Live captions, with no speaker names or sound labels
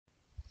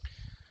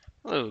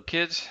Hello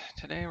kids,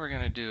 today we're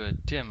going to do a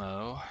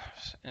demo.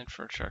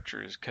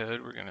 Infrastructure as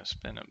code. We're going to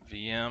spin up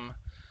VM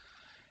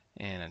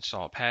and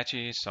install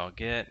Apache, install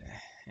Git,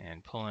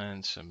 and pull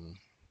in some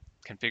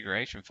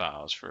configuration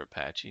files for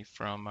Apache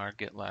from our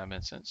Gitlab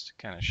instance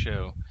to kind of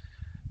show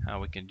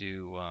how we can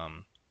do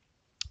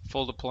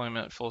full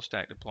deployment, full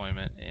stack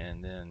deployment,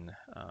 and then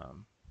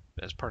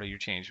as part of your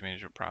change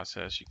management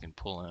process, you can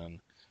pull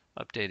in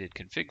updated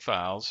config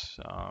files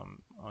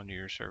onto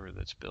your server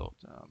that's built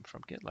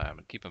from GitLab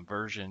and keep them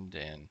versioned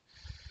and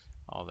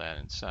all that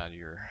inside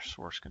your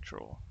source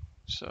control.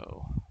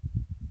 So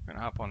we're going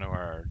to hop onto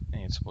our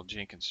Ansible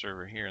Jenkins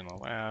server here in the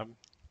lab.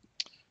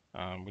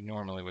 We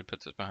normally would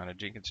put this behind a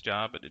Jenkins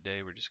job, but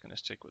today we're just going to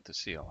stick with the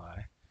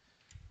CLI.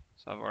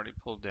 So I've already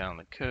pulled down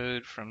the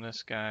code from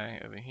this guy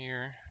over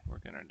here. We're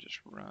going to just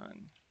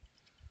run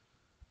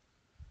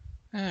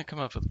and come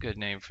up with a good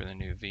name for the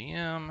new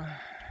VM.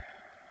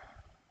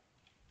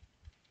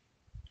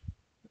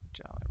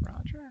 Jolly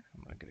Roger.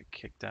 I'm going to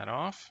kick that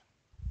off.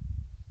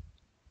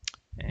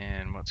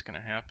 And what's going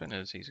to happen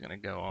is he's going to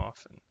go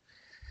off and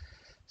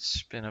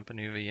spin up a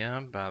new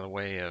VM by the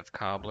way of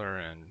Cobbler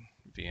and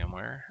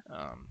Vmware.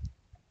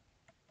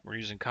 We're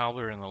using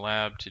Cobbler in the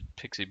lab to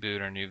pixie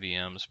boot our new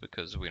VMs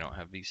because we don't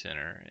have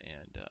vCenter,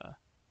 and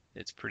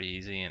it's pretty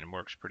easy and it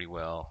works pretty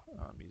well.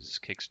 Uses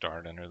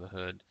Kickstart under the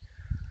hood.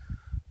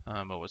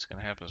 But what's going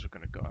to happen is we're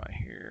going to go out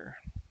here.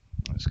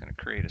 It's going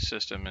to create a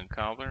system in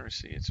Cobbler.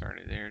 See, it's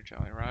already there,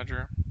 Jolly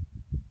Roger.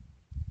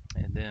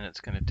 And then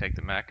it's going to take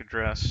the MAC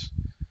address.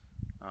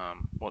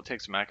 It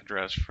takes the MAC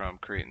address from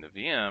creating the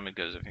VM. It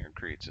goes up here and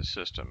creates a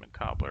system in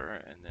Cobbler,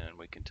 and then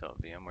we can tell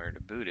VMware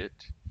to boot it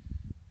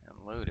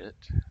and load it.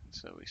 And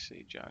so we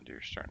see John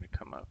Deere starting to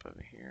come up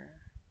over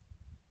here.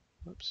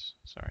 Whoops,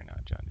 sorry,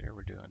 not John Deere.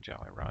 We're doing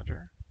Jolly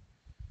Roger.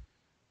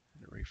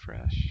 And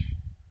refresh.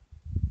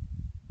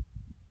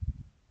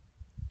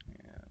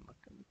 And look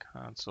in the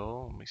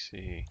console, and we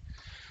see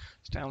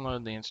let's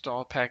download the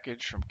install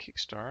package from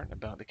Kickstart.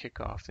 About to kick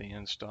off the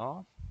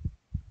install.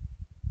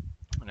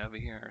 And over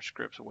here, our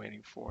script's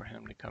waiting for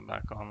him to come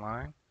back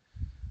online.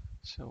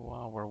 So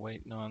while we're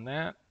waiting on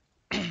that,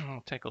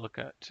 we'll take a look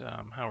at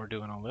how we're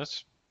doing on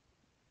this.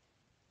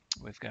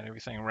 We've got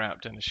everything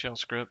wrapped in the shell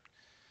script.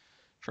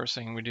 First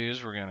thing we do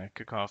is we're going to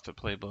kick off the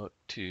playbook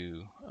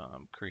to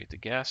create the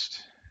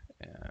guest,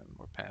 and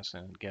we're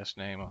passing guest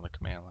name on the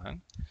command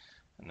line.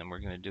 And then we're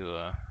going to do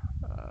a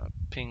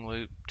ping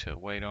loop to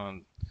wait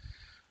on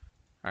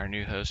our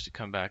new host to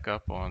come back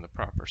up on the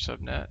proper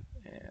subnet.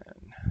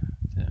 And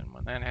then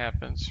when that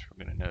happens,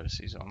 we're going to notice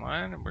he's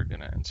online, and we're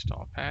going to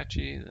install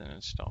Apache, then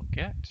install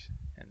Git,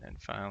 and then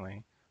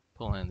finally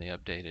pull in the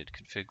updated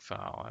config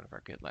file out of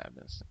our GitLab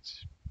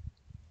instance.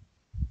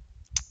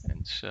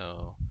 And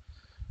so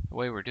the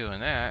way we're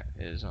doing that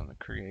is on the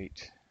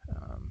create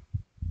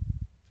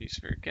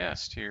vSphere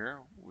guest here,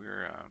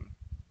 we're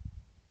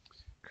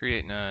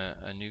creating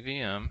a new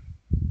VM,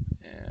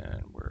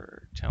 and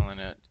we're telling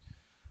it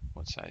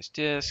what size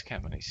disk, how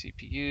many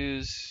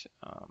CPUs,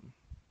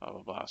 blah,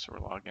 blah, blah. So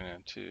we're logging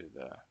into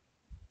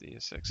the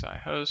ESXi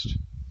host.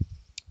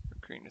 We're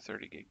creating a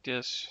 30 gig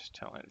disk,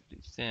 telling it to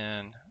do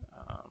thin,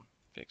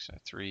 fix a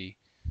 3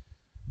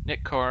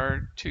 NIC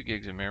card, 2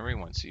 gigs of memory,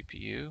 1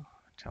 CPU,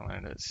 telling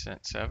it it's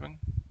Cent 7.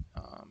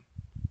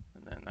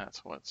 And then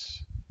that's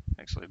what's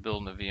actually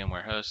building the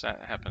VMware host.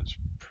 That happens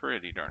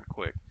pretty darn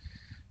quick.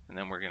 And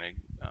then we're going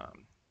to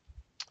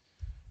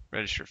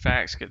register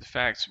facts, get the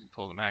facts,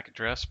 pull the MAC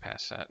address,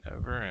 pass that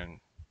over, and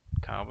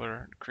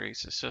Cobbler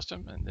creates the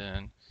system. And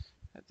then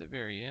at the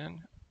very end,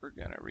 we're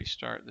going to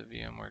restart the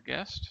VMware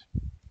guest.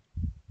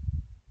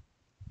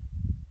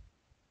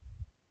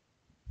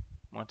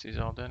 Once he's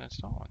all done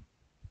installing.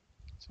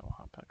 So we'll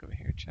hop back over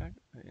here, check.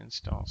 The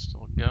install's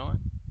still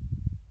going.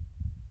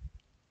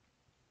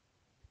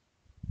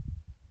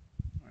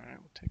 Alright,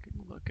 we'll take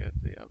a look at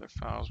the other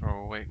files while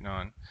we're waiting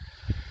on.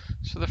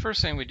 So the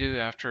first thing we do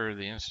after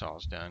the install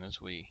is done is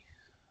we're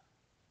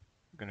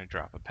going to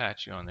drop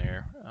Apache on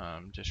there.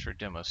 Just for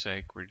demo's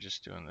sake, we're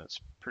just doing this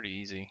pretty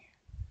easy,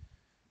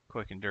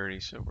 quick and dirty.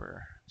 So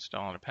we're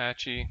installing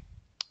Apache.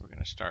 We're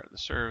going to start the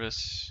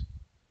service.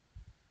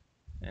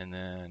 And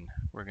then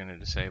we're going to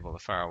disable the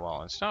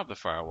firewall and stop the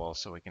firewall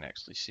so we can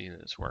actually see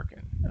that it's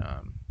working.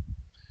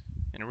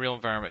 In a real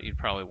environment, you'd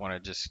probably want to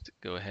just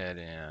go ahead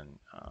and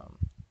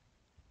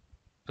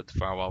put the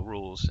firewall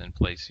rules in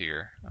place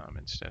here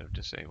instead of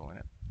disabling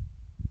it.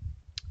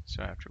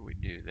 So after we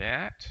do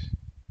that,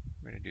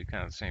 we're going to do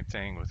kind of the same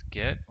thing with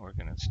Git. We're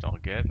going to install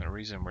Git, and the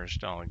reason we're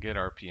installing Git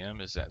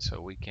RPM is that so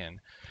we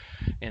can,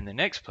 in the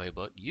next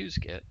playbook, use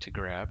Git to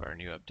grab our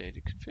new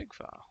updated config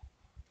file.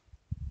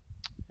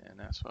 And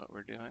that's what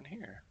we're doing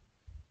here.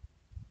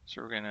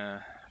 So we're going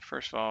to,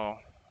 first of all,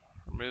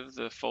 remove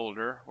the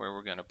folder where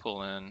we're going to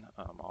pull in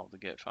all the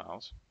Git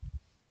files,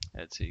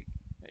 etc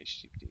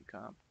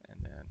httpd.conf,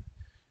 and then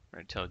we're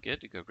going to tell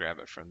Git to go grab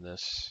it from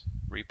this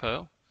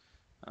repo.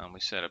 We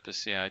set up a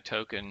CI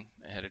token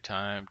ahead of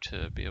time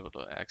to be able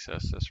to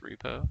access this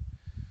repo,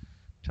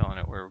 telling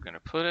it where we're going to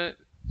put it.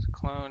 It's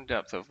clone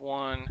depth of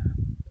 1,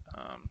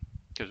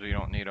 because we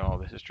don't need all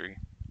the history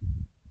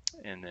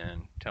and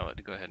then tell it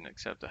to go ahead and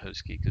accept the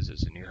host key because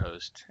it's a new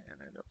host,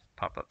 and it'll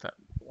pop up that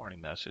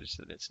warning message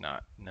that it's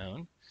not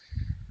known.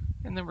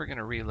 And then we're going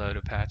to reload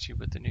Apache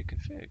with the new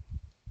config,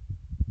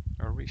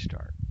 or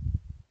restart.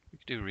 We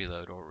could do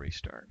reload or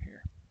restart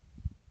here.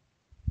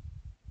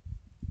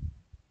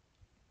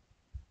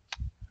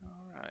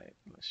 All right,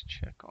 let's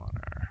check on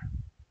our.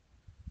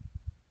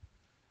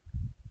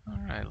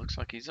 All right, looks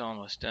like he's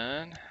almost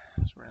done.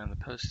 Let's run the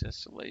post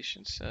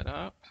installation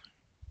setup.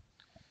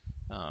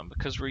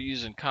 Because we're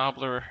using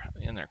Cobbler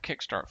in their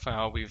Kickstart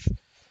file, we've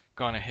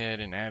gone ahead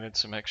and added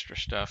some extra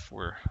stuff.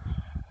 We're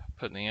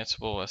putting the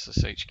Ansible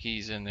SSH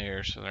keys in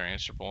there so their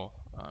Ansible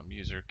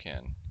user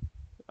can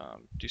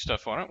do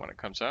stuff on it when it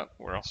comes up.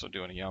 We're also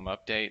doing a yum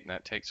update, and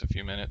that takes a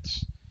few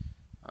minutes.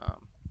 I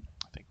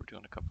think we're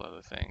doing a couple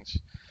other things.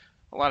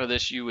 A lot of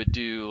this you would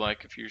do,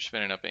 like if you're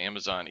spinning up an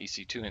Amazon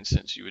EC2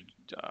 instance, you would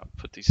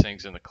put these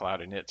things in the cloud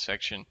init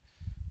section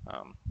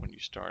when you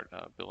start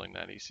building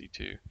that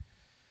EC2.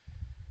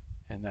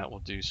 And that will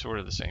do sort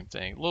of the same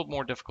thing. A little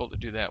more difficult to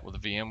do that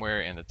with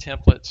VMware and the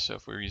templates. So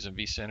if we were using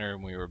vCenter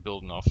and we were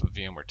building off of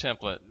VMware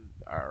template,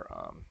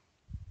 our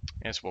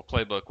Ansible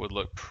playbook would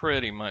look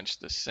pretty much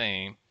the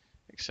same,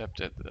 except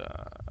that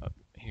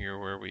here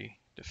where we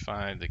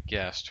define the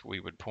guest,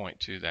 we would point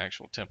to the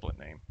actual template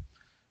name,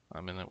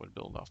 and that would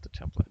build off the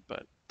template.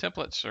 But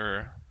templates are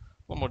a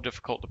little more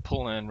difficult to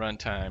pull in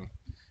runtime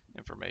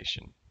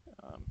information.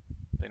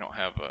 They don't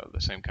have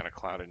the same kind of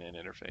cloud init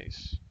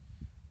interface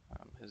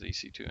as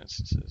EC2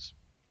 instances.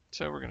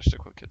 So we're going to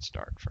stick with Git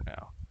start for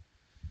now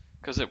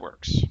because it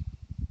works.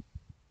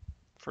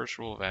 First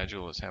rule of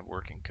Agile is have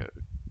working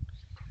code.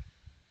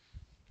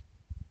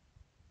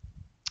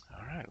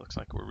 All right, looks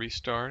like we're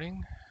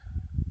restarting.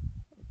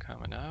 We're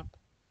coming up.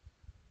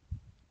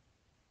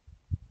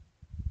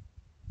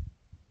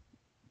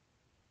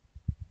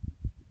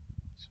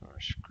 So our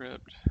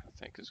script, I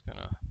think, is going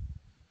to,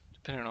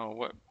 depending on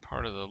what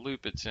part of the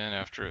loop it's in,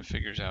 after it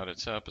figures out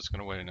it's up, it's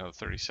going to wait another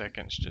 30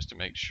 seconds just to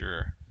make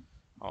sure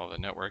all the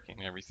networking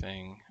and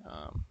everything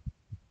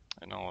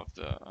and all of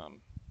the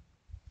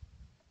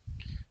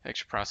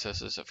extra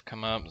processes have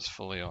come up, it's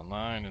fully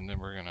online, and then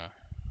we're going to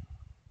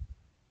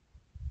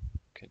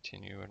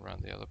continue and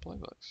run the other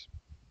playbooks.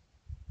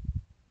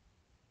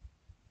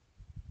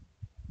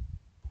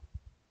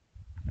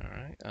 All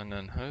right,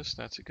 unknown host,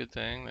 that's a good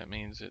thing. That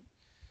means it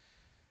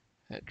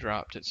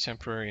dropped its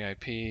temporary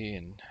IP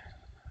and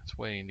it's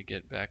waiting to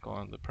get back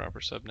on the proper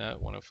subnet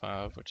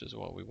 105, which is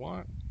what we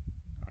want.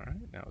 All right,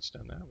 now it's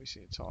done that. We see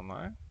it's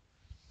online.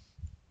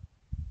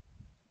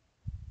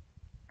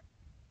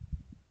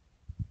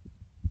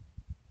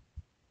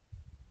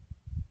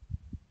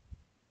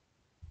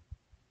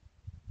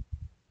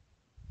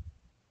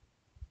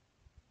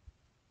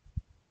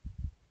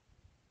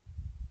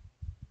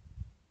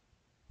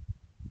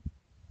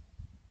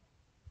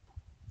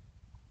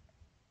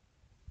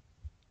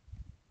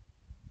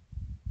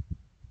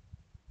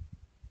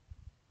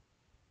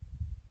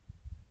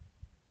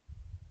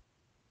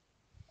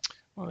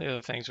 One of the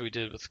other things we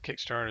did with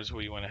Kickstart is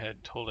we went ahead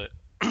and told it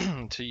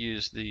to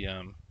use the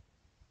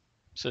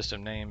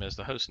system name as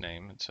the host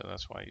name, and so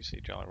that's why you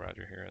see Jolly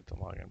Roger here at the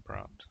login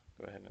prompt.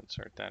 Go ahead and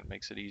insert that. It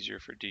makes it easier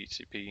for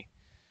DHCP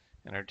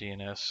and our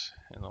DNS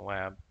in the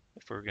lab.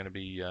 If we're going to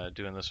be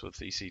doing this with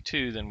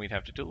EC2, then we'd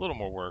have to do a little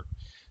more work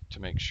to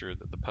make sure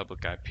that the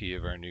public IP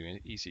of our new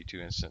EC2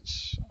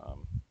 instance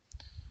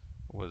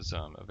was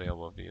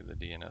available via the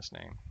DNS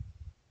name.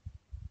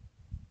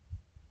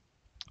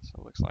 So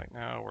it looks like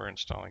now we're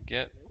installing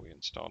Git. We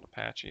installed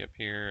Apache up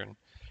here and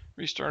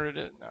restarted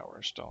it. Now we're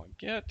installing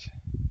Git.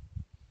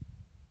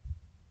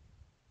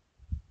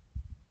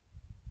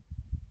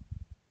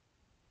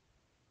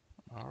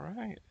 All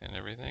right, and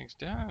everything's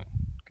done.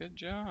 Good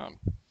job.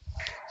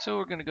 So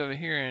we're going to go over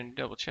here and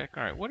double check.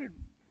 All right, what did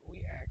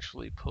we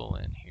actually pull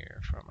in here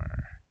from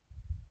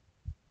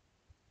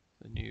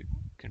the new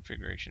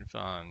configuration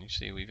file? And you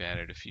see we've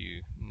added a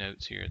few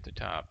notes here at the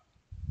top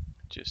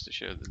just to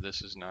show that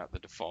this is not the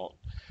default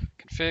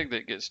config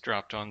that gets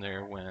dropped on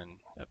there when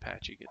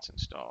Apache gets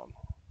installed.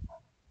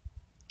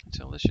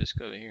 So let's just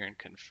go here and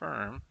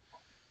confirm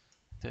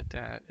that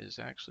that is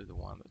actually the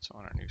one that's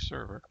on our new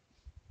server.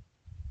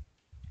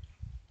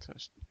 So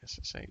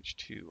SSH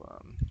to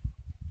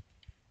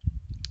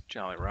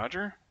Jolly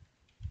Roger.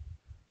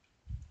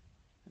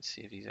 Let's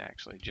see if he's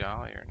actually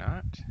jolly or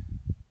not.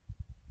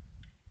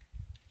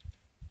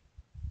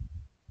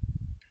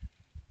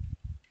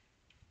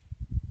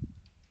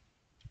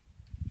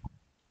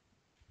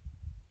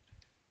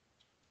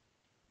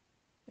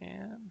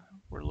 And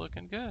we're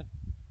looking good.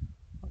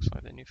 Looks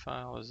like the new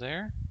file is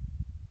there.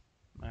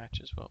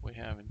 Matches what we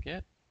have in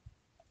Git.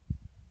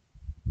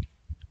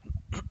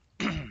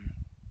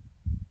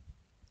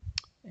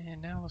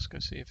 And now let's go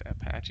see if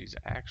Apache's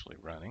actually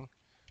running.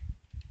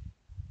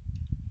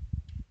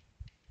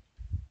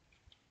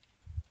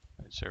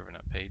 It's serving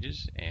up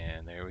pages,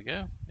 and there we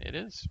go. It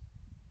is.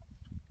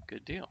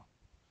 Good deal.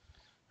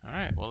 All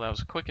right, well, that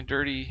was a quick and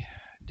dirty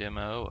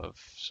demo of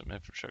some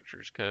infrastructure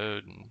as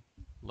code and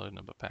loading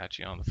up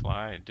Apache on the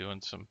fly and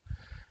doing some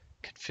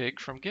config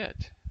from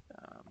Git.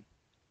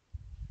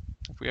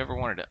 we ever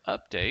wanted to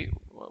update,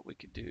 what we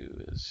could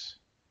do is,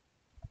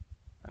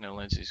 I know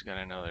Lindsay's got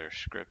another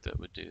script that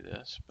would do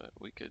this, but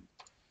we could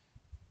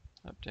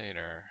update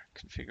our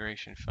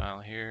configuration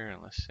file here,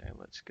 and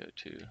let's go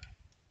to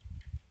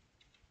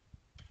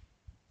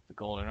the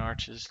Golden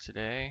Arches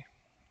today.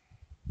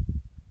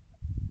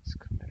 Let's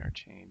commit our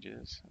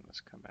changes, and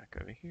let's come back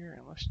over here,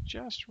 and let's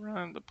just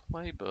run the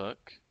playbook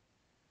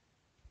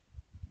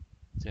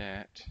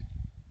that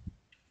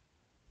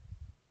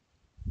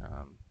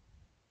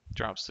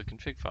drops the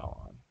config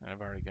file on. And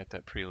I've already got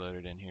that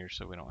preloaded in here,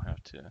 so we don't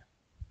have to,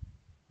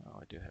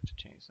 well, I do have to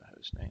change the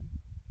host name.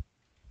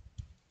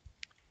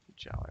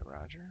 Jolly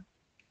Roger.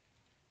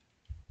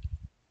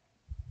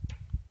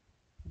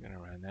 I'm going to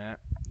run that,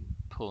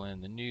 pull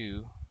in the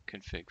new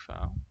config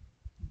file,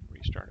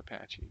 restart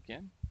Apache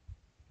again.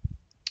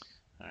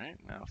 Alright,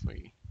 now if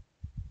we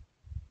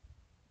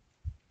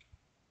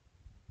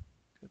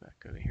go back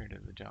over here to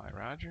the Jolly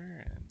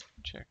Roger and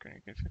check our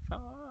new config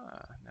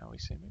file, now we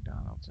see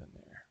McDonald's in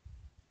there.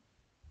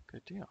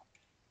 Good deal.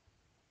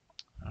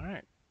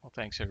 Alright, well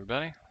thanks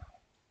everybody.